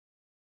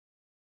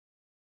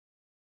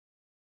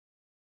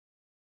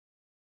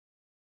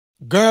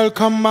Girl,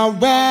 come my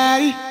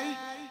way,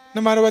 no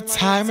matter what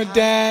time of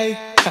day.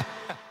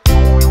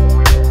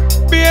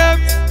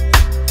 Babes,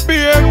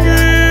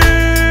 baby.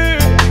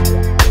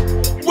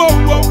 Whoa,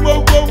 whoa,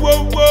 whoa, whoa,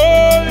 whoa,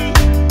 whoa.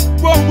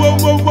 Whoa, whoa,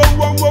 whoa, whoa,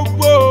 whoa, whoa,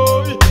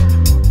 whoa.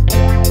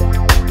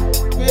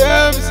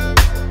 Babes,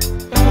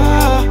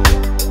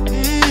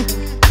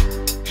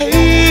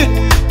 hey,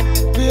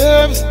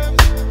 babes,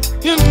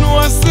 you know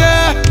I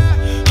said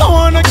I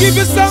wanna give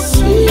you some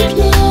sweet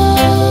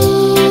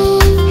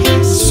love,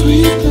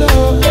 sweet love.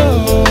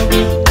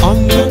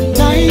 On the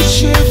night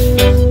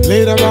shift,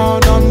 later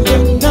on the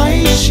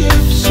night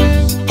shift.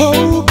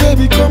 Oh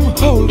baby, come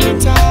hold me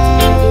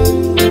tight,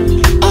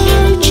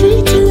 I'll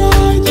treat you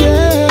right,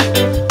 yeah.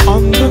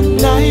 On the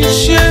night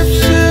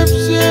shift,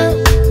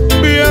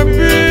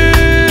 baby,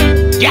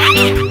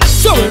 yeah.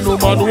 So when no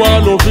man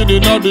want loving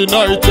in the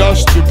night, yeah.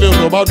 Strictly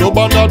rub-a-dub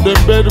under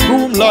them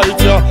bedroom light,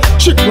 yeah.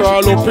 She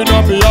crawl up in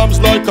my arms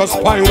like a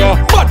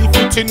spider. Body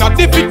fit in a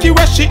difficulty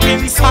where she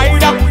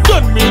inside her.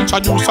 Then me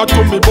introduce her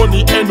to me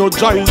bunny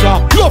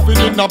energizer. Loving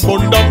in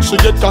abundance, she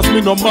get cause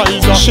me no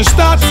miser. She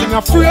starts sing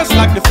a phrase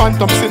like the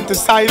phantom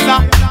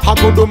synthesizer. I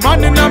go the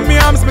man in my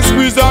arms, me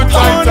squeeze her tighter.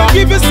 I wanna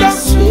give you some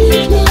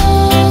sweet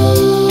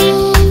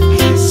love,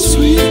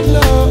 sweet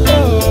love.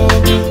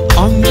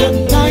 On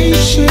the night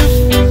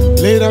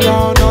shift, later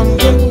on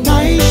the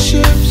night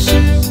shift.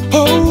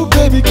 Oh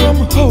baby,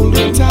 come hold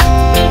me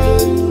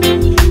tight,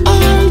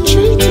 I'll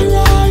treat you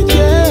right,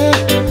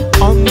 yeah.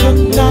 On the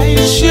night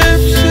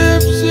shift,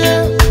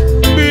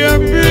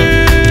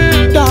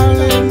 baby,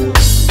 darling.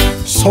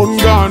 Sun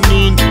gone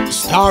in,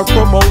 star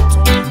come out.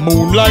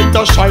 Moonlight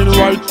a shine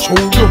right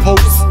through your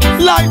house.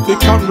 Light the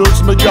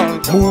candles, me girl,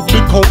 move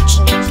the couch.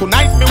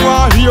 Tonight me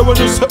want hear when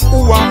you say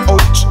ooh and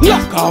ouch.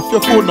 Lock off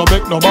your phone, no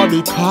make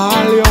nobody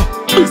call you.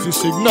 Busy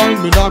signal,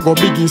 me nah go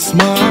biggie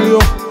smile you.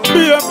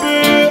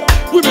 Baby,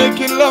 we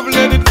making love,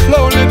 let it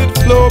flow,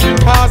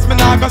 because me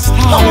nah go stop.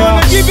 I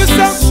wanna give you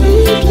some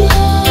sweet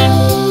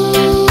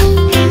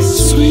love,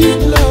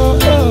 sweet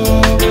love.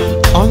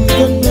 On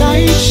the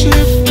night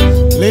shift,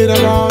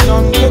 later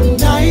on the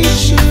night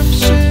shift.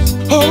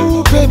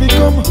 Oh baby,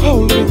 come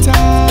hold me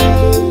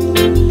tight,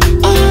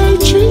 I'll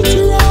treat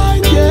you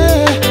right,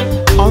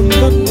 yeah. On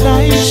the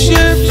night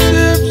shift,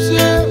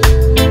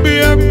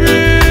 baby,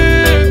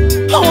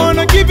 I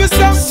wanna give you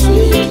some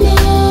sweet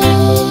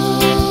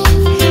love,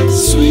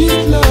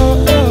 sweet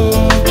love.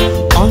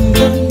 On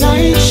the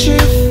night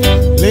shift,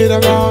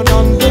 later on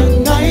the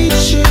night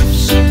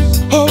shift.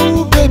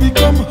 Oh baby,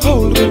 come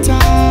hold me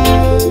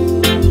tight,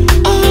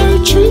 I'll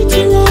treat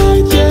you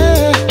right,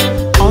 yeah.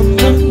 On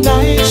the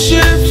night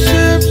shift,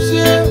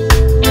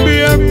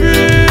 baby,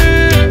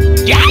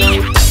 yeah.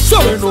 So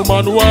when no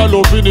man want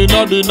loving in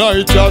the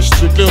night, yeah.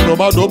 Strictly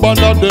rub-a-dub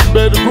under them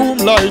bedroom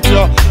light,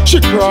 yeah. She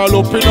crawl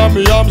up in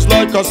my arms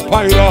like a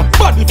spider.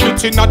 Body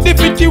fit in a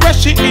difficulty where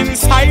she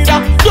inside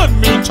her. Then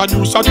me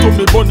introduce her to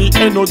me bunny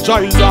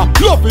energizer.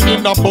 Loving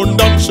in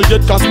abundance, she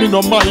get cause me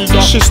no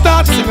miser. She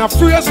starts sing a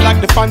phrase like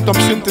the phantom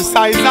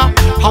synthesizer.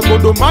 I go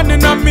the man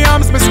in my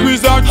arms, me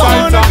squeeze her tighter.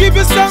 I wanna give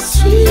you some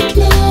sweet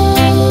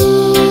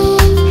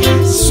love,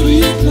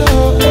 sweet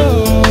love.